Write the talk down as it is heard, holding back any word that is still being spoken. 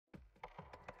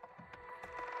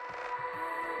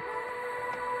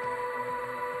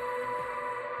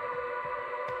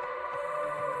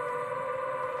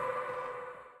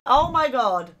Oh my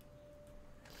god.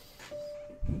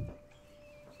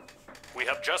 We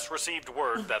have just received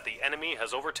word that the enemy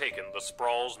has overtaken the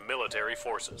Sprawl's military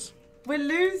forces. We're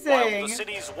losing. While the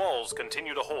city's walls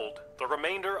continue to hold, the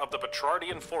remainder of the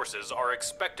Petrardian forces are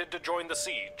expected to join the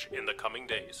siege in the coming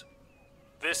days.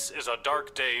 This is a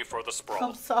dark day for the Sprawl.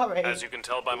 I'm sorry. As you can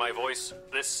tell by my voice,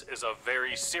 this is a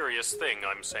very serious thing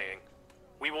I'm saying.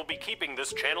 We will be keeping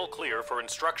this channel clear for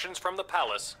instructions from the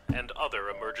palace and other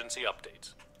emergency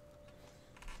updates.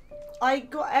 I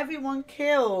got everyone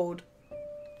killed.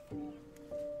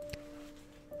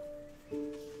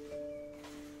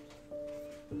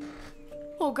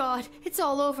 Oh god, it's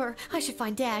all over. I should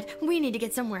find Dad. We need to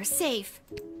get somewhere safe.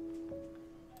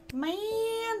 Man.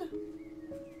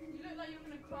 You look like you're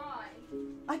gonna cry.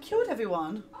 I killed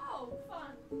everyone. Oh,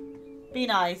 fun. Be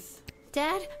nice.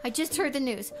 Dad, I just heard the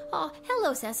news. Oh,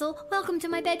 hello, Cecil. Welcome to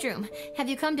my bedroom. Have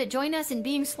you come to join us in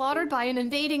being slaughtered by an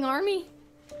invading army?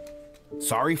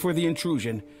 Sorry for the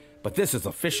intrusion, but this is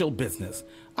official business.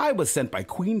 I was sent by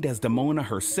Queen Desdemona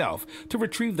herself to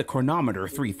retrieve the Chronometer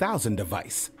 3000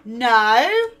 device.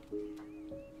 No.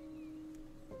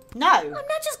 No. I'm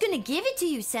not just gonna give it to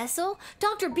you, Cecil.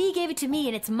 Dr. B gave it to me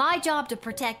and it's my job to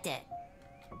protect it.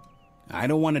 I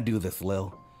don't want to do this,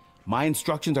 Lil. My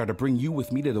instructions are to bring you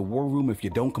with me to the war room if you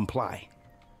don't comply.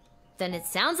 Then it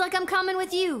sounds like I'm coming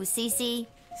with you, Cece.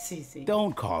 Cece.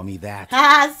 Don't call me that.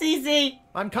 Ha, Cece.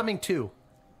 I'm coming too.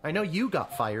 I know you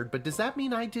got fired, but does that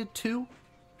mean I did too?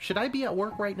 Should I be at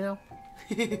work right now?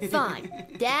 Fine.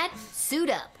 Dad, suit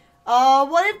up. Oh,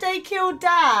 what if they kill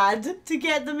Dad to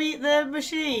get them eat the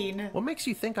machine? What makes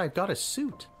you think I've got a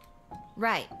suit?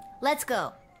 Right. Let's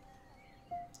go.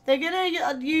 They're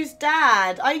gonna use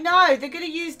Dad. I know, they're gonna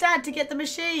use Dad to get the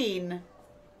machine.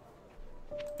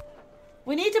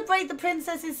 We need to break the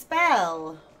princess's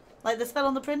spell. Like the spell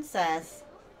on the princess.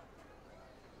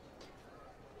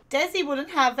 Desi wouldn't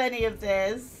have any of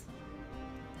this.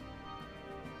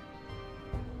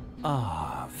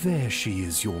 Ah, there she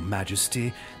is, Your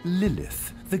Majesty.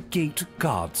 Lilith, the Gate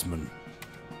Guardsman.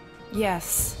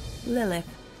 Yes, Lilith.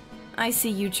 I see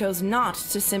you chose not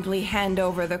to simply hand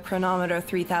over the Chronometer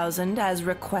 3000 as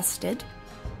requested.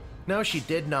 No, she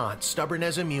did not. Stubborn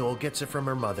as a mule, gets it from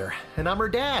her mother. And I'm her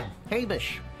dad,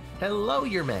 Hamish. Hello,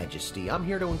 Your Majesty. I'm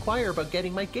here to inquire about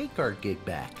getting my gate guard gig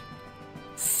back.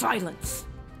 Silence.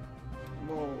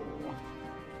 Whoa.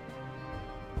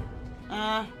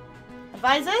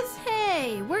 Advisors?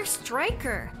 Hey, where's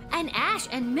Stryker? And Ash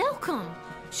and Malcolm?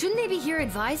 Shouldn't they be here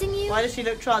advising you? Why does she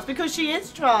look tranced? Because she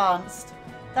is tranced.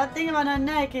 That thing around her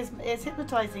neck is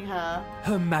hypnotizing her.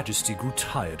 Her Majesty grew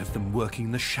tired of them working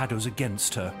in the shadows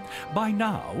against her. By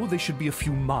now, they should be a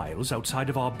few miles outside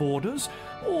of our borders,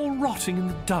 or rotting in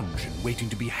the dungeon waiting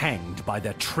to be hanged by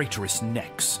their traitorous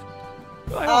necks.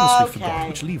 I honestly forgot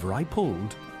which lever I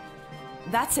pulled.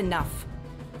 That's enough.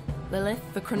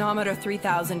 Lilith, the Chronometer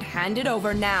 3000 handed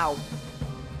over now.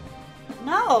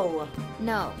 No.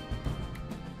 No.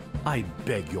 I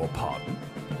beg your pardon?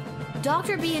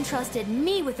 Dr. B entrusted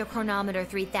me with the Chronometer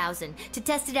 3000 to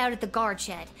test it out at the guard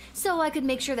shed, so I could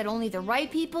make sure that only the right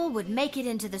people would make it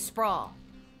into the sprawl.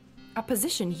 A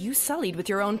position you sullied with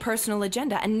your own personal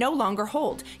agenda and no longer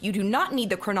hold. You do not need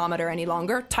the chronometer any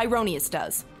longer. Tyronius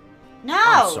does. No!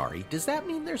 I'm sorry, does that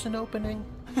mean there's an opening?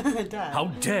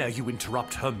 How dare you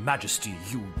interrupt Her Majesty,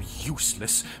 you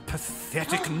useless,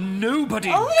 pathetic nobody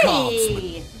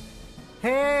guardsman!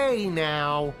 Hey,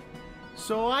 now!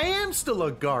 So I am still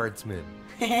a guardsman.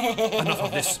 Enough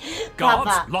of this. Guards,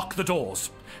 Papa. lock the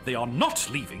doors. They are not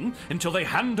leaving until they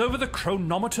hand over the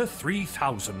Chronometer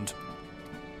 3000.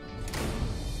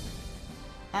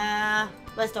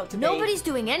 Where's Dr. B? Nobody's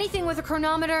doing anything with a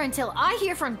chronometer until I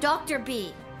hear from Dr.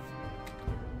 B.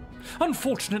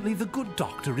 Unfortunately, the good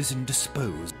doctor is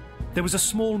indisposed. There was a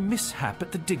small mishap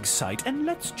at the dig site, and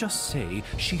let's just say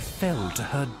she fell to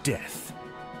her death.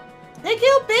 They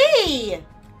killed B!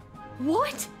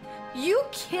 What? You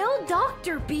killed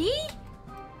Dr. B?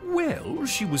 Well,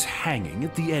 she was hanging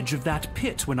at the edge of that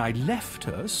pit when I left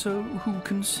her, so who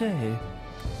can say?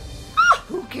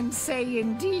 Who can say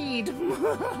indeed?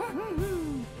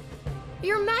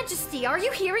 Your Majesty, are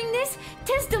you hearing this?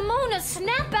 Desdemona,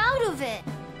 snap out of it!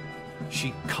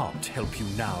 She can't help you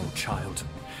now, child.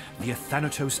 The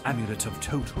Athanatos Amulet of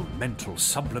Total Mental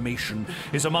Sublimation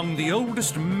is among the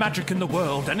oldest magic in the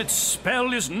world, and its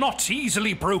spell is not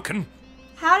easily broken.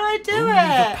 How do I do Only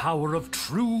it? the power of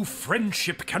true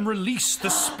friendship can release the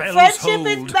spell's Friendship hold.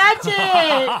 is magic!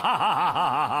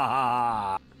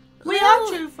 We are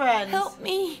true friends. Help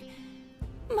me.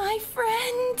 My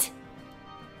friend.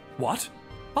 What?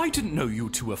 I didn't know you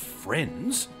two were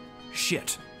friends.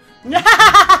 Shit. New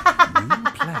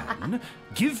plan?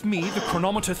 Give me the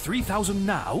chronometer 3000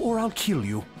 now, or I'll kill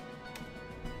you.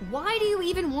 Why do you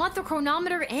even want the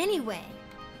chronometer anyway?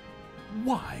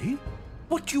 Why?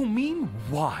 What do you mean,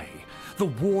 why? The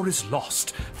war is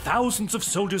lost. Thousands of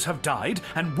soldiers have died,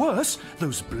 and worse,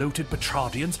 those bloated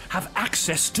Petrardians have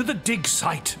access to the dig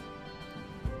site.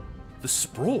 The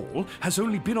sprawl has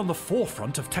only been on the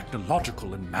forefront of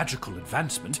technological and magical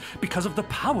advancement because of the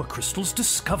power crystals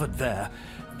discovered there.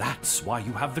 That's why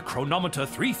you have the chronometer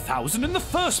 3000 in the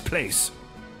first place.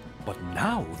 But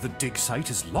now the dig site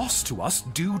is lost to us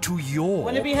due to your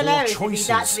Wouldn't it be poor hilarious if he's choices.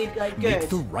 actually, like, good? Make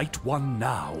the right one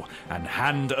now and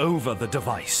hand over the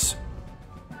device.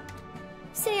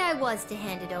 Say I was to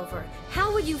hand it over.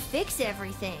 How would you fix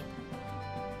everything?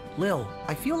 Lil,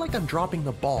 I feel like I'm dropping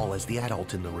the ball as the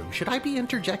adult in the room. Should I be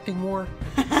interjecting more?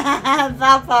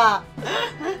 Papa.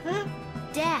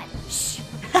 Dad, shh.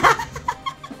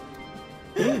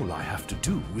 All I have to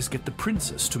do is get the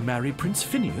princess to marry Prince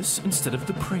Phineas instead of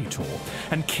the Praetor,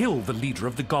 and kill the leader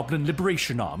of the Goblin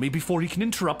Liberation Army before he can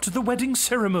interrupt the wedding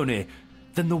ceremony.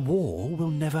 Then the war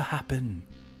will never happen.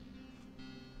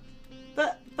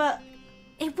 But...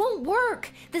 It won't work.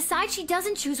 The side she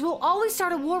doesn't choose will always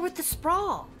start a war with the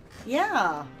sprawl.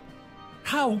 Yeah.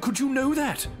 How could you know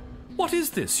that? What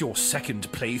is this, your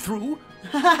second playthrough?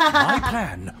 My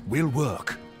plan will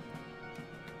work.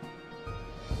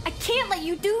 I can't let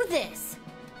you do this.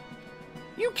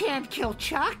 You can't kill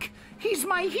Chuck. He's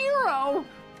my hero.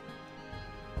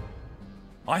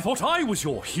 I thought I was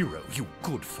your hero, you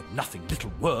good-for-nothing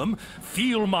little worm.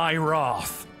 Feel my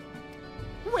wrath.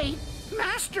 Wait,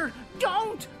 Master,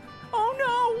 don't.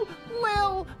 Oh no,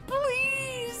 Lil,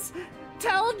 please.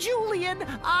 Tell Julian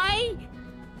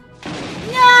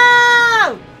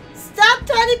No! Stop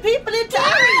turning people into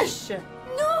ash!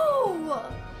 No!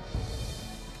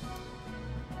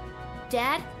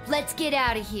 Dad, let's get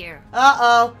out of here.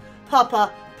 Uh-oh.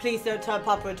 Papa, please don't turn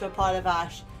Papa into a pile of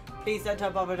ash. Please don't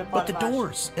turn Papa into a pile But the of ash.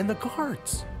 doors and the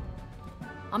guards.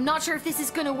 I'm not sure if this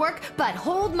is gonna work, but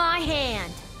hold my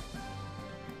hand.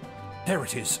 There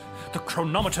it is, the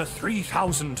chronometer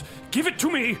 3000. Give it to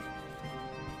me!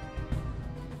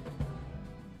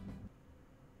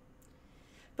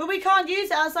 But we can't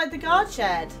use it outside the guard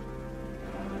shed.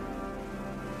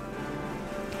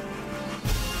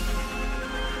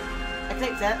 I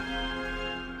clicked it.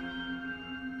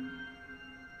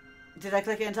 Did I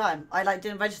click it in time? I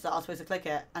didn't register I was supposed to click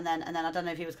it, and then I don't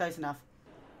know if he was close enough.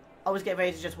 I was getting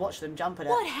ready to just watch them jump at it.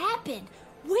 What happened?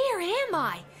 Where am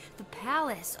I? The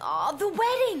palace. Oh, the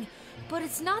wedding. But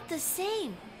it's not the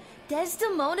same.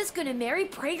 Desdemona's gonna marry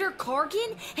Praetor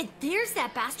Kargan, and there's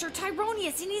that bastard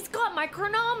Tyronius, and he's got my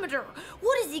chronometer.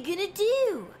 What is he gonna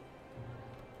do?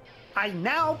 I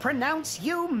now pronounce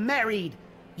you married.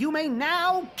 You may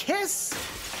now kiss.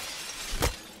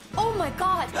 Oh my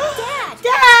god, Dad!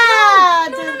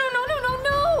 Dad!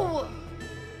 No!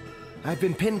 I've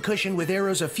been pincushioned with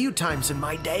arrows a few times in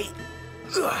my day.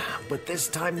 Ugh, but this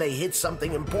time they hit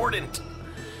something important.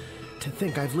 To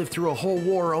think I've lived through a whole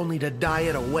war only to die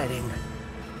at a wedding.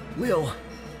 Lil,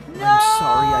 No! I'm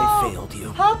sorry I failed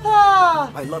you.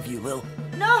 Papa! I love you, Lil.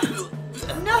 No!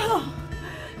 No!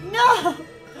 No!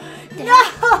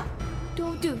 Dad, No!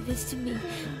 don't do this to me.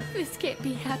 This can't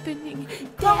be happening.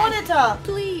 Don't want it to.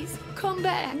 Please, come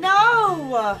back.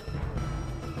 No!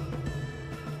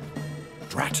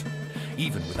 Drat.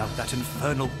 Even without that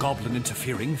infernal goblin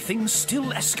interfering, things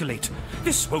still escalate.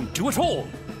 This won't do at all.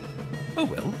 Oh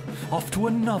well, off to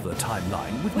another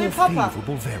timeline with more With Papa.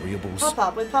 favorable variables.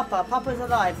 Papa, with Papa. Papa's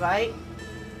alive, right?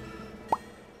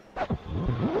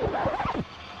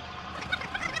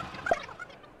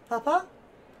 Papa?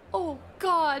 Oh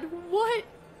God, what?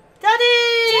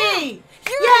 Daddy!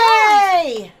 Dad,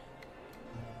 Yay!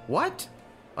 What?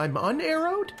 I'm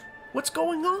unarrowed? What's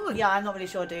going on? Yeah, I'm not really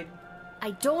sure, dude.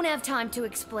 I don't have time to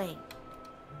explain.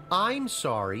 I'm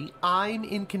sorry. I'm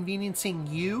inconveniencing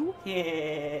you?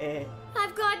 Yeah.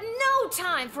 I've got no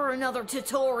time for another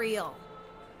tutorial.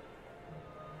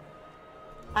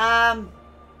 Go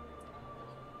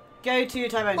to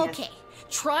Tyronius. Okay,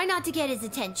 try not to get his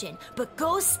attention, but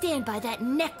go stand by that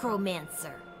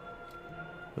necromancer.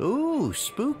 Ooh,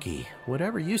 spooky.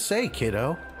 Whatever you say,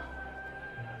 kiddo.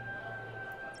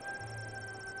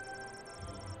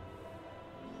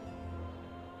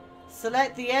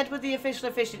 Select the Edward the Official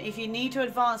Efficient if you need to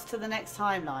advance to the next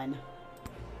timeline.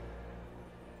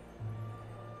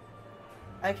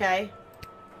 Okay.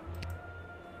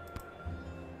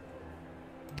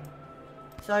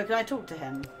 So can I talk to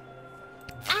him?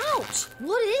 Ouch!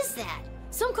 What is that?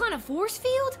 Some kind of force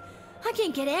field? I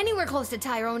can't get anywhere close to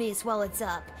Tyronius while it's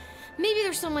up. Maybe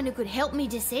there's someone who could help me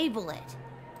disable it.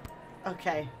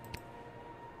 Okay.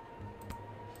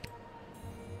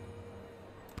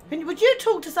 Would you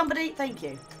talk to somebody? Thank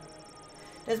you.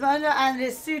 Desmond and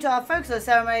his suit are focused on the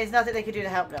ceremony. There's nothing they can do to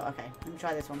help. No, okay. Let me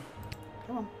try this one.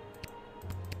 Come on.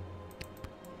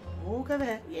 Walk over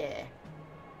here. Yeah.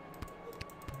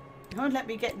 Don't let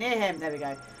me get near him. There we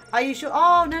go. Are you sure?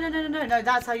 Oh, no. No,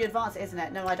 that's how you advance it, isn't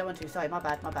it? No, I don't want to. Sorry, my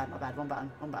bad. One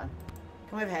button. Come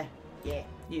over here. Yeah,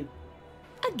 you.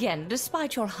 Again,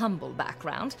 despite your humble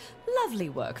background, lovely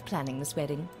work planning this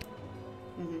wedding.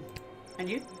 And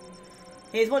you?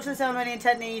 He's watching the ceremony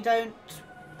intently. You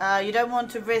don't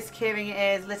want to risk hearing his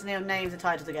ears, listening to names and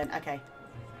titles again. Okay.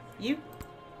 You?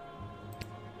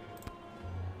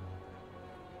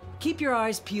 Keep your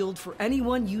eyes peeled for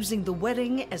anyone using the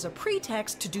wedding as a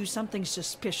pretext to do something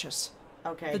suspicious.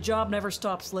 Okay. The job never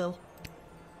stops, Lil.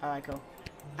 Alright, cool.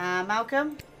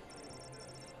 Malcolm?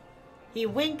 He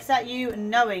winks at you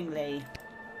knowingly.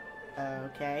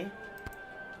 Okay.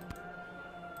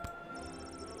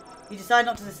 You decide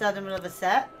not to disturb them of a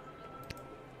set.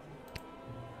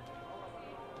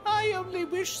 I only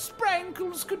wish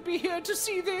Sprankles could be here to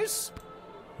see this.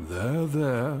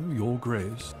 There, Your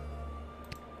Grace.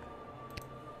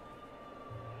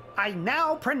 I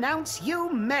now pronounce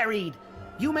you married.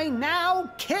 You may now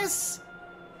kiss.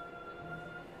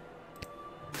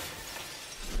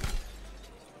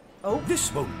 Oh,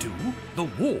 this won't do. The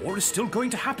war is still going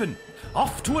to happen.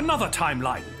 Off to another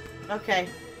timeline. Okay.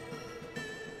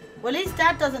 Well, at least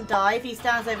Dad doesn't die if he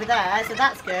stands over there, so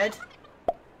that's good.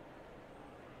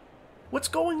 What's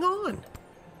going on?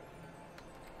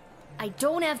 I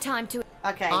don't have time to...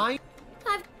 Okay.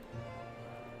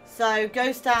 So,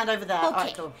 go stand over there. Okay,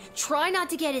 Alright, cool. Try not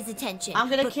to get his attention. I'm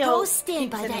gonna kill... Go stand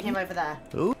by that... him over there.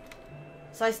 Who?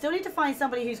 So, I still need to find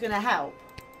somebody who's gonna help.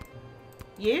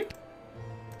 You?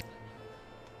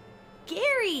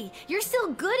 Gary, you're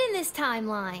still good in this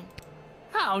timeline.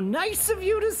 How nice of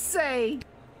you to say.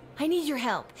 I need your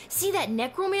help. See that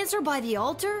necromancer by the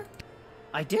altar?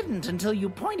 I didn't until you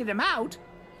pointed him out.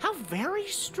 How very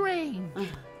strange.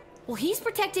 Well, he's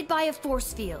protected by a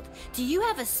force field. Do you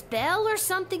have a spell or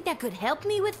something that could help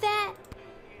me with that?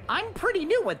 I'm pretty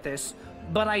new at this,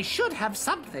 but I should have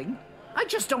something. I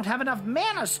just don't have enough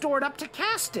mana stored up to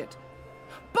cast it.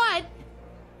 But...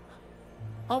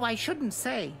 Oh, I shouldn't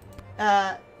say.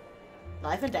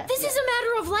 Life and death. This is a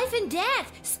matter of life and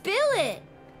death. Spill it.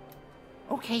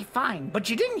 Okay, fine, but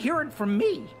you didn't hear it from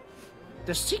me.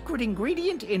 The secret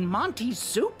ingredient in Monty's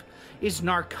soup is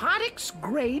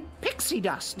narcotics-grade pixie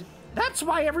dust. That's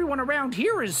why everyone around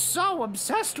here is so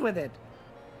obsessed with it.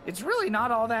 It's really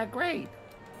not all that great.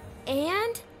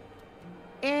 And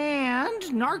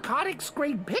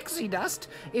narcotics-grade pixie dust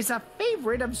is a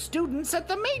favorite of students at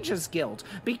the Mages Guild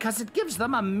because it gives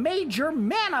them a major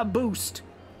mana boost.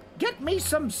 Get me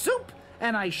some soup,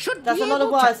 and I should That's be a lot of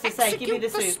able words to to say. Give me execute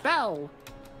the the soup. spell.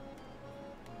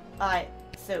 Alright,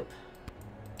 soup.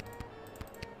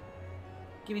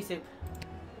 Give me soup.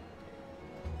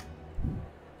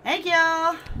 Thank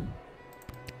you.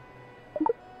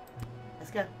 Let's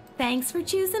go. Thanks for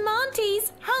choosing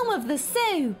Monty's, home of the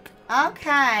soup.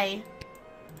 Okay.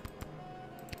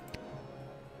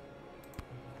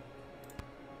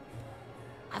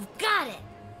 I've got it.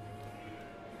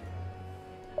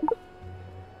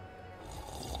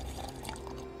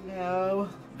 No.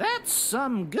 That's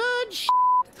some good shit.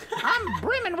 I'm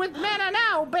brimming with mana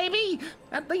now, baby.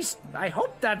 At least, I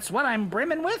hope that's what I'm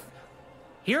brimming with.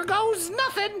 Here goes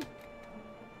nothing.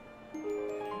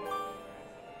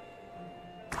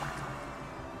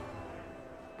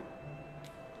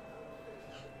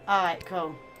 Alright,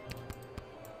 cool.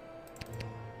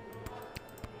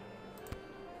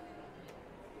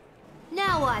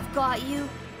 Now I've got you.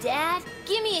 Dad,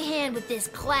 give me a hand with this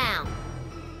clown.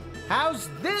 How's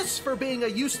this for being a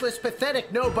useless,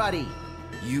 pathetic nobody?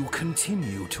 You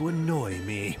continue to annoy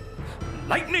me.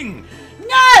 Lightning!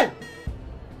 No!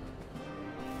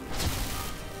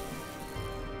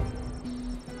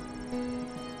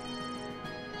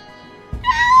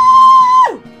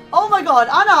 No! Oh my god,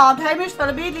 unarmed, Hamish fell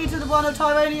immediately to the one of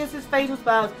Tyronius' fatal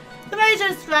spells. The mage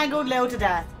has strangled Lil to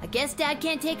death. I guess Dad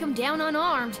can't take him down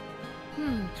unarmed.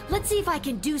 Let's see if I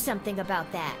can do something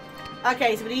about that.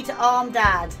 Okay, so we need to arm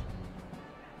Dad.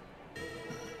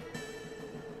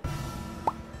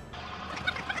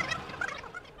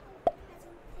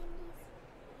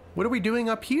 What are we doing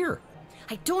up here?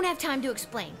 I don't have time to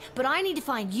explain, but I need to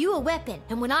find you a weapon.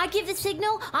 And when I give the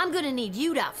signal, I'm gonna need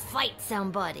you to fight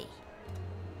somebody.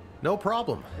 No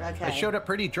problem. Okay. I showed up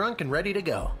pretty drunk and ready to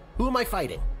go. Who am I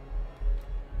fighting?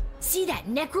 See that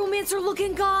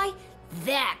necromancer-looking guy?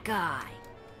 That guy.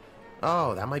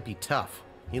 Oh, that might be tough.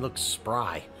 He looks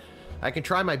spry. I can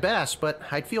try my best, but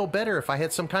I'd feel better if I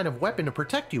had some kind of weapon to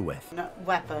protect you with. No,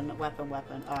 weapon.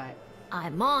 Alright.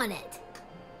 I'm on it.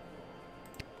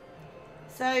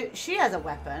 So, she has a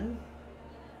weapon.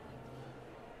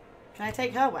 Can I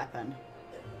take her weapon?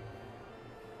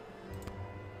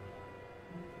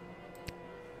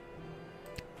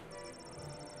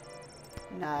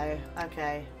 No.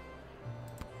 Okay.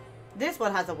 This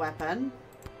one has a weapon.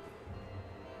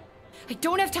 I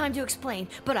don't have time to explain,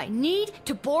 but I need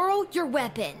to borrow your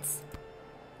weapons.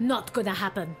 Not gonna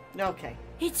happen. Okay.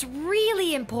 It's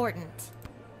really important.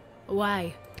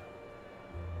 Why?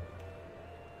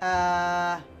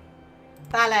 Ballet.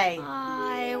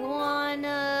 I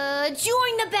wanna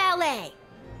join the ballet.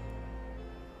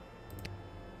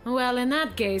 Well, in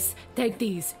that case, take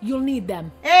these. You'll need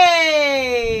them.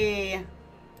 Hey!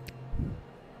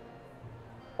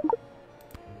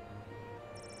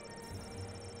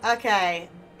 Okay.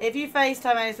 If you face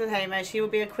Tyrannus with Hamer, she will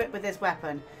be equipped with this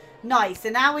weapon. Nice. So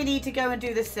now we need to go and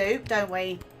do the soup, don't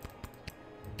we?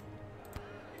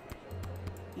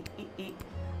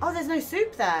 Oh, there's no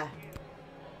soup there.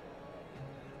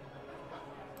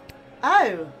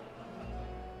 Oh.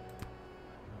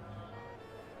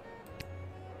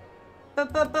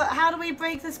 But how do we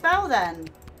break the spell then?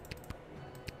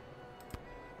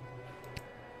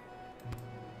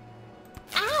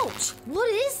 Ouch! What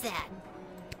is that?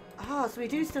 Oh, so we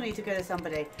do still need to go to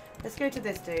somebody. Let's go to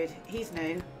this dude. He's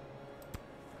new.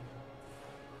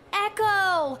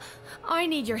 Echo! I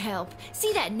need your help.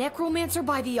 See that necromancer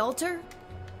by the altar?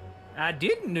 I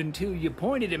didn't until you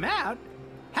pointed him out.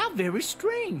 How very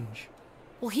strange.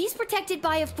 Well, he's protected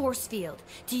by a force field.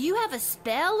 Do you have a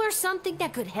spell or something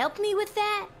that could help me with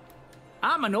that?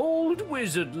 I'm an old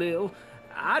wizard, Lil.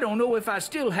 I don't know if I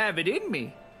still have it in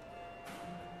me.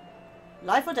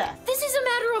 Life or death? This is a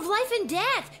matter of life and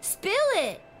death. Spill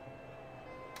it.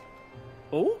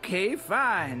 Okay,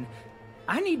 fine.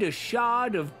 I need a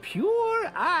shard of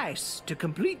pure ice to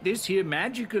complete this here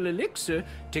magical elixir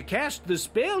to cast the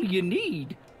spell you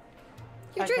need.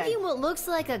 You're drinking what looks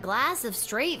like a glass of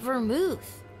straight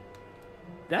vermouth.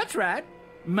 That's right.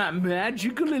 My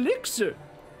magical elixir.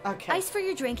 Okay. Ice for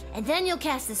your drink, and then you'll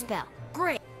cast the spell.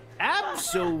 Great.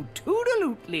 Absolutely.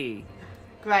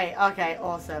 Great. Okay,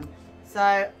 awesome.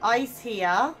 So, ice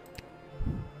here.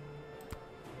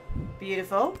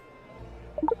 Beautiful.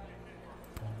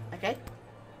 Okay.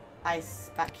 Ice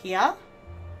back here.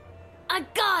 I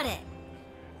got it.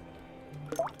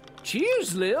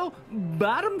 Cheers, Lil.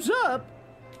 Bottoms up.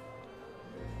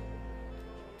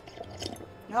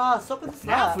 Oh, stop with the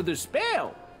Now slurp. for the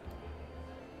spell.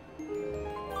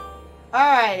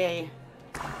 Alrighty.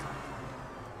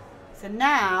 So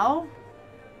now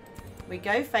we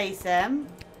go face him.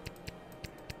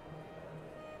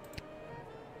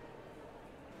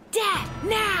 Dad,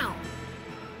 now!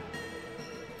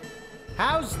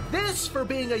 How's this for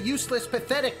being a useless,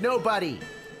 pathetic nobody?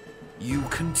 You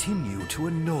continue to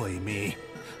annoy me.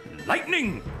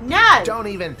 Lightning! No! Don't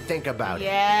even think about it.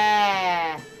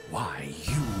 Yeah. Why,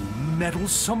 you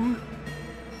meddlesome...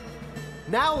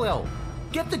 Now, Lil,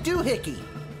 get the doohickey.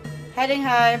 Heading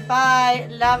home. Bye.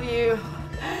 Love you.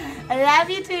 I love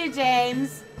you too,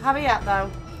 James. Hurry up,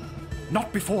 though.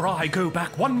 Not before I go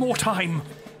back one more time.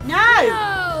 No!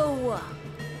 No!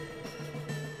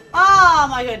 Oh,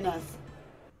 my goodness.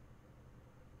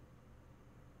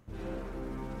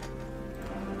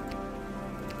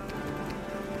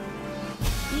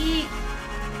 Eat.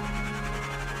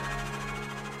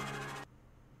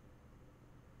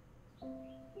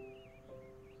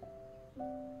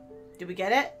 Did we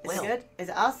get it? Is it good? Is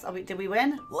it us? Did we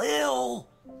win? Lil!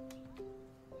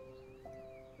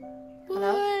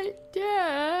 Hello? What,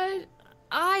 Dad?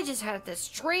 I just had the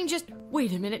strangest...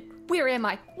 Wait a minute. Where am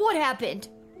I? What happened?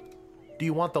 Do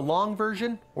you want the long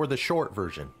version or the short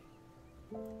version?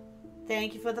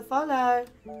 Thank you for the follow.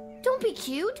 Don't be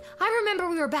cute. I remember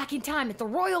we were back in time at the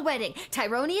royal wedding.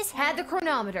 Tyronius had the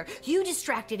chronometer. You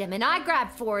distracted him and I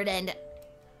grabbed for it and...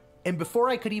 And before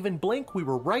I could even blink, we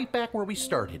were right back where we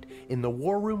started, in the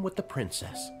war room with the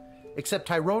princess. Except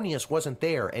Tyronius wasn't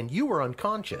there and you were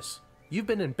unconscious. You've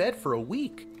been in bed for a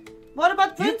week. What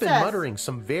about the You've princess? been muttering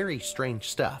some very strange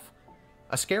stuff.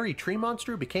 A scary tree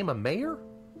monster became a mayor?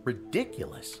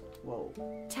 Ridiculous. Whoa.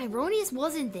 Tyronius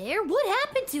wasn't there? What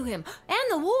happened to him? And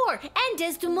the war? And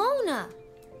Desdemona?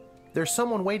 There's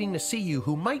someone waiting to see you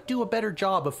who might do a better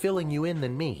job of filling you in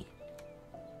than me.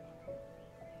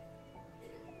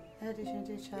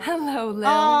 Hello, Lil.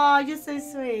 Oh, you're so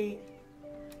sweet.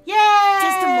 Yay!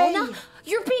 Desdemona?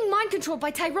 You're being mind controlled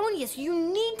by Tyronius. You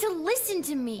need to listen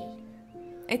to me.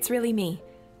 It's really me.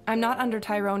 I'm not under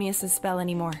Tyronius' spell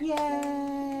anymore.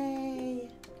 Yay!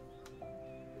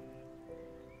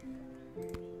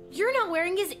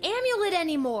 wearing his amulet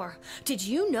anymore. Did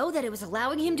you know that it was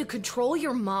allowing him to control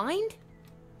your mind?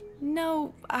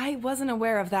 No, I wasn't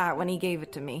aware of that when he gave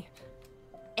it to me.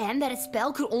 And that a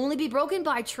spell could only be broken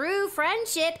by true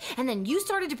friendship, and then you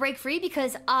started to break free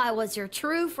because I was your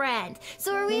true friend.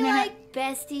 So are we like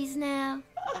besties now?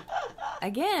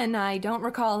 Again, I don't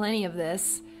recall any of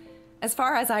this. As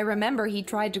far as I remember, he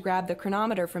tried to grab the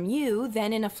chronometer from you,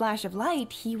 then in a flash of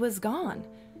light, he was gone.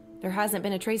 There hasn't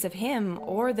been a trace of him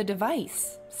or the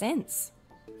device since.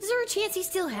 Is there a chance he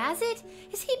still has it?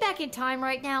 Is he back in time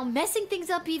right now, messing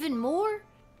things up even more?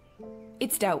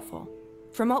 It's doubtful.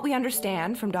 From what we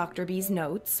understand from Dr. B's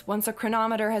notes, once a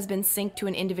chronometer has been synced to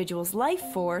an individual's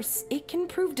life force, it can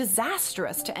prove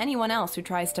disastrous to anyone else who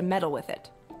tries to meddle with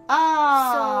it.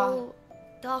 So,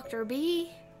 Dr.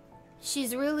 B,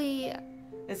 she's really...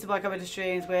 This is why I come into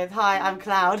streams with, hi, I'm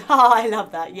Cloud. Oh, I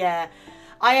love that, yeah.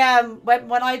 I am,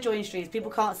 when I join streams,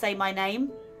 people can't say my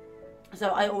name. So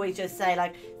I always just say,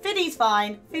 like, Finny's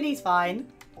fine, Finny's fine.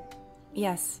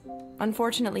 Yes.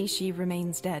 Unfortunately, she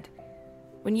remains dead.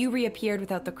 When you reappeared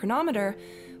without the chronometer,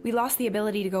 we lost the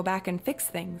ability to go back and fix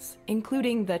things,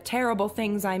 including the terrible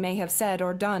things I may have said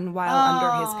or done while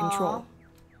under his control.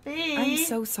 B. I'm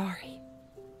so sorry.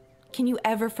 Can you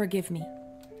ever forgive me?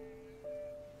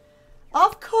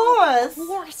 Of course! Of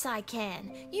course I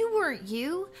can. You weren't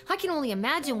you. I can only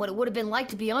imagine what it would have been like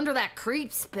to be under that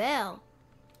creep spell.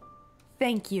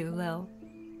 Thank you, Lil.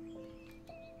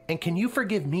 And can you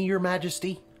forgive me, Your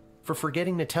Majesty, for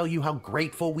forgetting to tell you how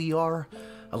grateful we are,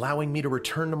 allowing me to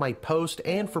return to my post,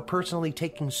 and for personally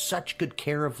taking such good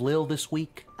care of Lil this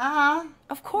week?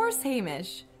 Of course,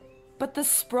 Hamish. But the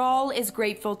Sprawl is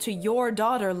grateful to your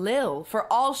daughter, Lil,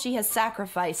 for all she has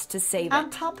sacrificed to save it.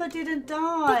 And Papa didn't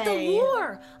die. But the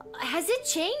war, has it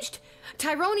changed?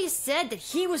 Tyronius said that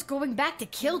he was going back to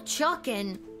kill Chuck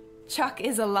and... Chuck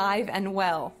is alive and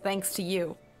well, thanks to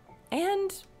you.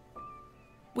 And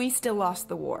we still lost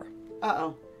the war.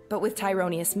 Uh-oh. But with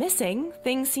Tyronius missing,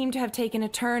 things seem to have taken a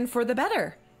turn for the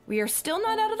better. We are still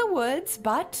not out of the woods,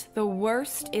 but the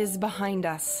worst is behind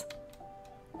us.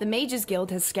 The Mages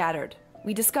Guild has scattered.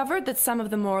 We discovered that some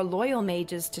of the more loyal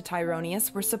mages to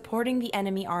Tyronius were supporting the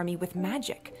enemy army with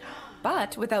magic.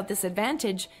 But without this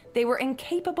advantage, they were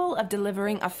incapable of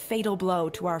delivering a fatal blow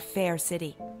to our fair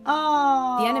city.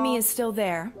 Oh. The enemy is still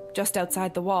there, just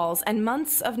outside the walls, and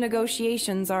months of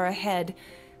negotiations are ahead.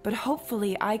 But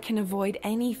hopefully I can avoid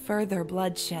any further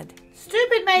bloodshed.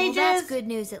 Stupid mages! Well, that's good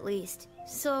news at least.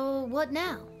 So, what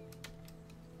now?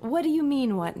 What do you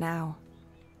mean, what now?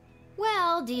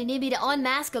 Well, do you need me to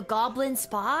unmask a goblin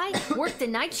spy? Work the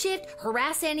night shift?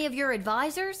 Harass any of your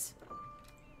advisors?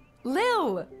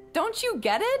 Lil, don't you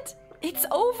get it? It's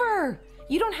over.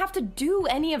 You don't have to do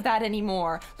any of that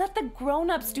anymore. Let the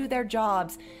grown-ups do their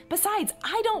jobs. Besides,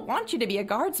 I don't want you to be a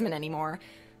guardsman anymore.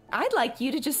 I'd like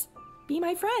you to just be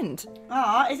my friend.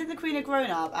 Ah, isn't the Queen a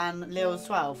grown-up and Lil's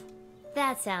 12?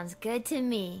 That sounds good to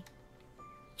me.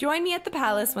 Join me at the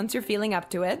palace once you're feeling up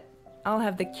to it. I'll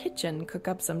have the kitchen cook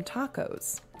up some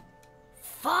tacos.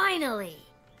 Finally!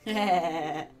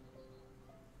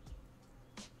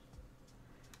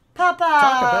 Papa!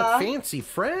 Talk about fancy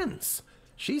friends.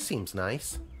 She seems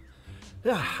nice.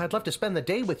 I'd love to spend the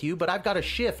day with you, but I've got a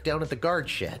shift down at the guard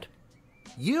shed.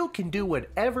 You can do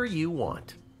whatever you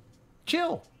want.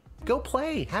 Chill. Go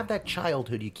play. Have that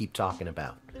childhood you keep talking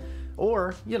about.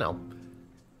 Or, you know,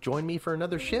 join me for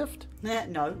another shift?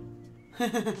 No.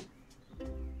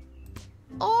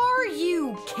 Are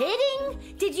you kidding?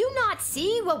 Did you not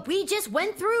see what we just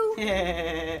went through?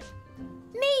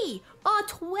 Me, a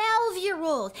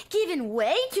 12-year-old, given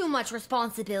way too much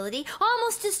responsibility,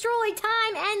 almost destroyed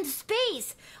time and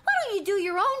space. Why don't you do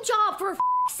your own job for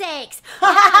f***'s sakes?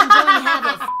 I'm going to have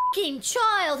a f***ing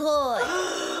childhood.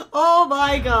 Oh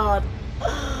my god.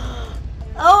 Oh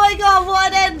my god,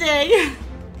 what an ending.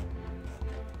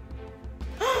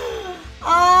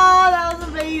 Oh, that was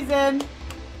amazing.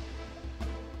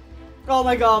 Oh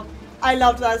my god, I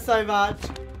loved that so much.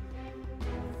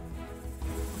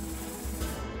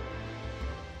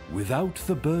 Without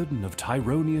the burden of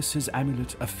Tyronius's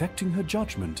amulet affecting her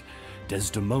judgment,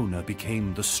 Desdemona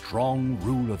became the strong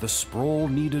ruler the Sprawl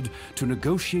needed to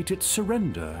negotiate its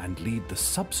surrender and lead the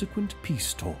subsequent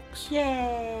peace talks.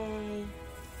 Yay!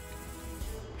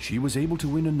 She was able to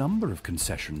win a number of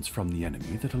concessions from the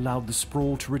enemy that allowed the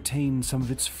Sprawl to retain some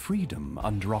of its freedom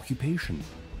under occupation.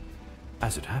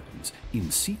 As it happens,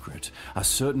 in secret, a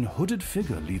certain hooded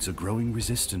figure leads a growing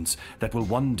resistance that will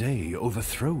one day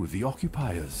overthrow the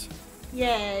occupiers.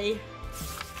 Yay.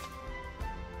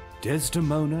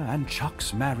 Desdemona and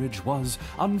Chuck's marriage was,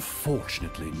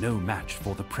 unfortunately, no match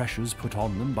for the pressures put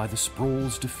on them by the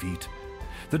Sprawl's defeat.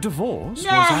 The divorce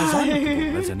No! was as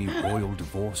amicable as any royal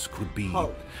divorce could be.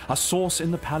 Oh. A source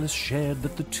in the palace shared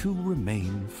that the two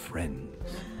remain friends.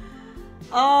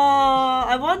 Oh,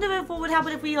 I wonder if what would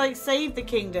happen if we like saved the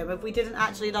kingdom, if we didn't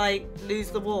actually like lose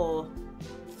the war.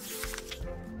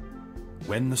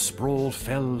 When the sprawl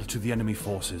fell to the enemy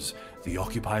forces, the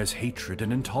occupiers' hatred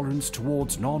and intolerance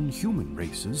towards non-human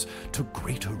races took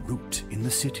greater root in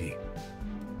the city.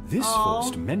 This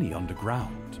forced many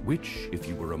underground, which, if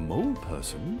you were a mole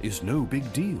person, is no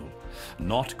big deal.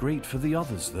 Not great for the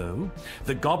others, though.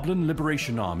 The Goblin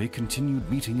Liberation Army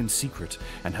continued meeting in secret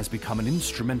and has become an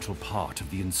instrumental part of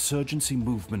the insurgency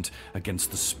movement against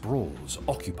the Sprawl's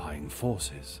occupying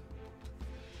forces.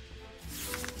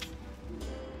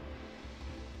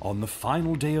 On the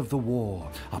final day of the war,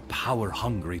 a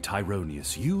power-hungry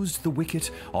Tyronius used the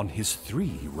wicket on his 3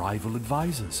 rival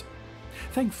advisors.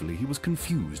 Thankfully, he was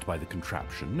confused by the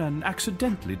contraption and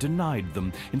accidentally denied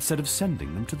them instead of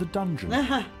sending them to the dungeon.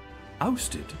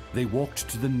 Ousted, they walked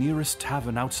to the nearest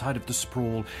tavern outside of the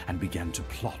sprawl and began to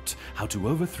plot how to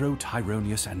overthrow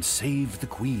Tyronius and save the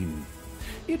queen.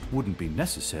 It wouldn't be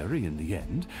necessary in the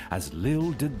end, as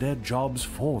Lil did their jobs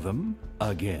for them,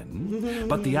 again,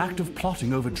 but the act of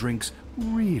plotting over drinks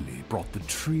really brought the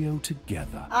trio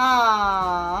together.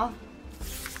 Ah.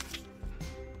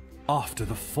 After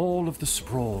the fall of the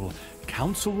sprawl,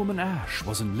 Councilwoman Ash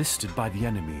was enlisted by the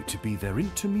enemy to be their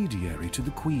intermediary to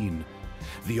the queen.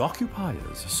 The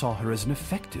occupiers saw her as an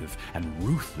effective and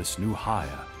ruthless new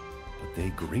hire, but they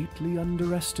greatly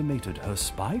underestimated her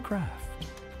spycraft.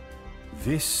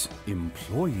 This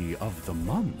Employee of the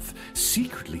Month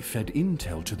secretly fed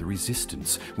intel to the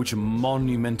resistance, which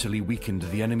monumentally weakened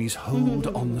the enemy's hold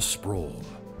on the sprawl.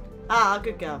 Ah,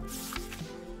 good girl.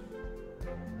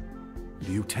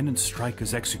 Lieutenant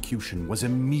Stryker's execution was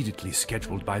immediately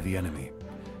scheduled by the enemy.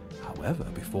 However,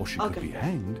 before she could be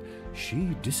hanged,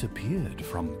 she disappeared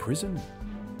from prison.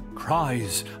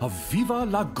 Cries of "Viva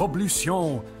la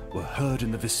Goblution" were heard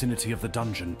in the vicinity of the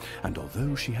dungeon, and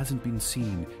although she hasn't been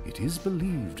seen, it is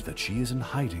believed that she is in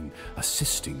hiding,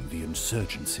 assisting the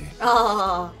insurgency.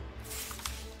 Ah.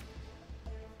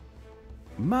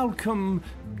 Malcolm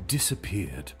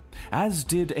disappeared, as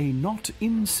did a not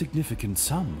insignificant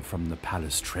sum from the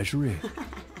palace treasury.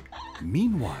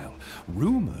 Meanwhile,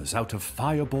 rumors out of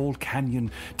Fireball Canyon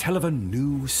tell of a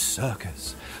new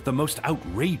circus, the most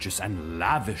outrageous and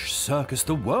lavish circus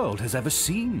the world has ever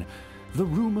seen. The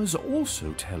rumors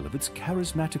also tell of its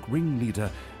charismatic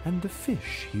ringleader and the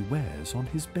fish he wears on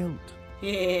his belt.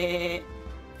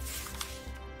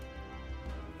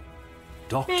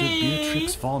 Dr.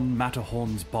 Beatrix von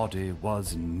Matterhorn's body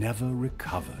was never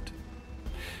recovered.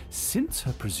 Since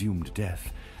her presumed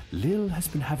death, Lil has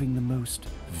been having the most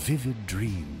vivid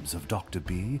dreams of Dr.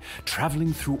 B,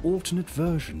 traveling through alternate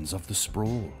versions of the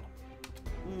sprawl.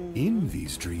 In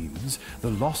these dreams,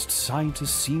 the lost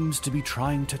scientist seems to be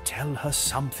trying to tell her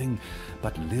something,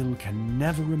 but Lil can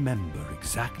never remember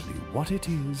exactly what it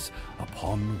is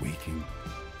upon waking.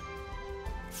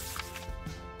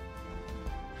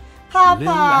 Papa! Lil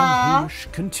and Hirsch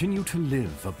continue to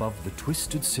live above the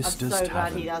Twisted Sisters I'm so glad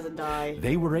Tavern. he doesn't die.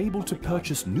 They were able to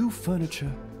purchase new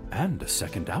furniture and a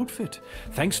second outfit,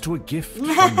 thanks to a gift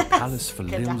from the palace for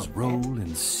Lil's role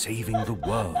in saving the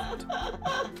world.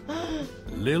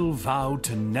 Lil vowed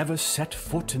to never set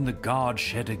foot in the guard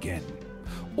shed again.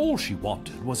 All she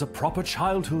wanted was a proper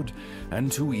childhood, and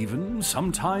to even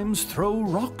sometimes throw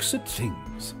rocks at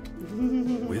things.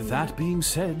 With that being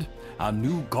said, our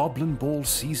new Goblin Ball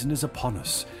season is upon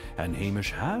us, and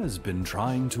Hamish has been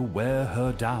trying to wear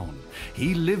her down.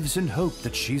 He lives in hope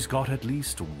that she's got at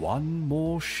least one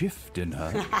more shift in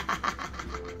her.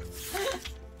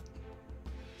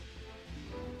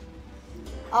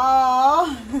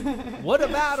 Aww. What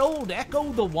about old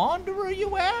Echo the Wanderer,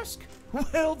 you ask?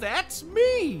 Well, that's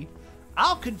me.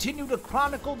 I'll continue to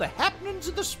chronicle the happenings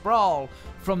of the sprawl,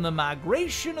 from the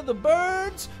migration of the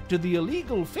birds to the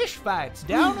illegal fish fights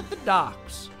down at the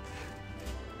docks.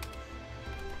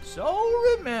 So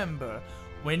remember,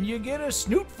 when you get a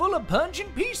snoot full of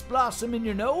pungent peace blossom in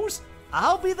your nose,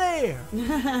 I'll be there.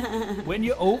 When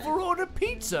you overorder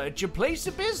pizza at your place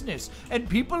of business and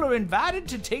people are invited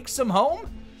to take some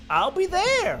home, I'll be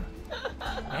there.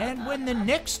 And when the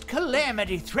next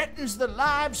calamity threatens the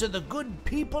lives of the good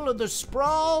people of the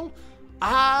sprawl,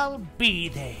 I'll be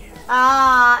there.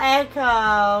 Ah,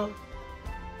 Echo.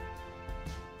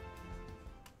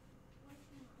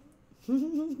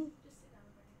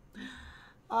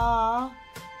 Aw.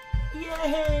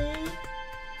 Yay.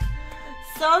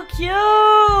 So cute.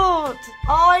 Oh,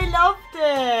 I loved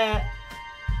it.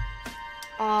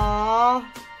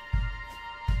 Aw.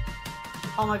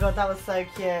 Oh my god, that was so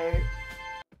cute.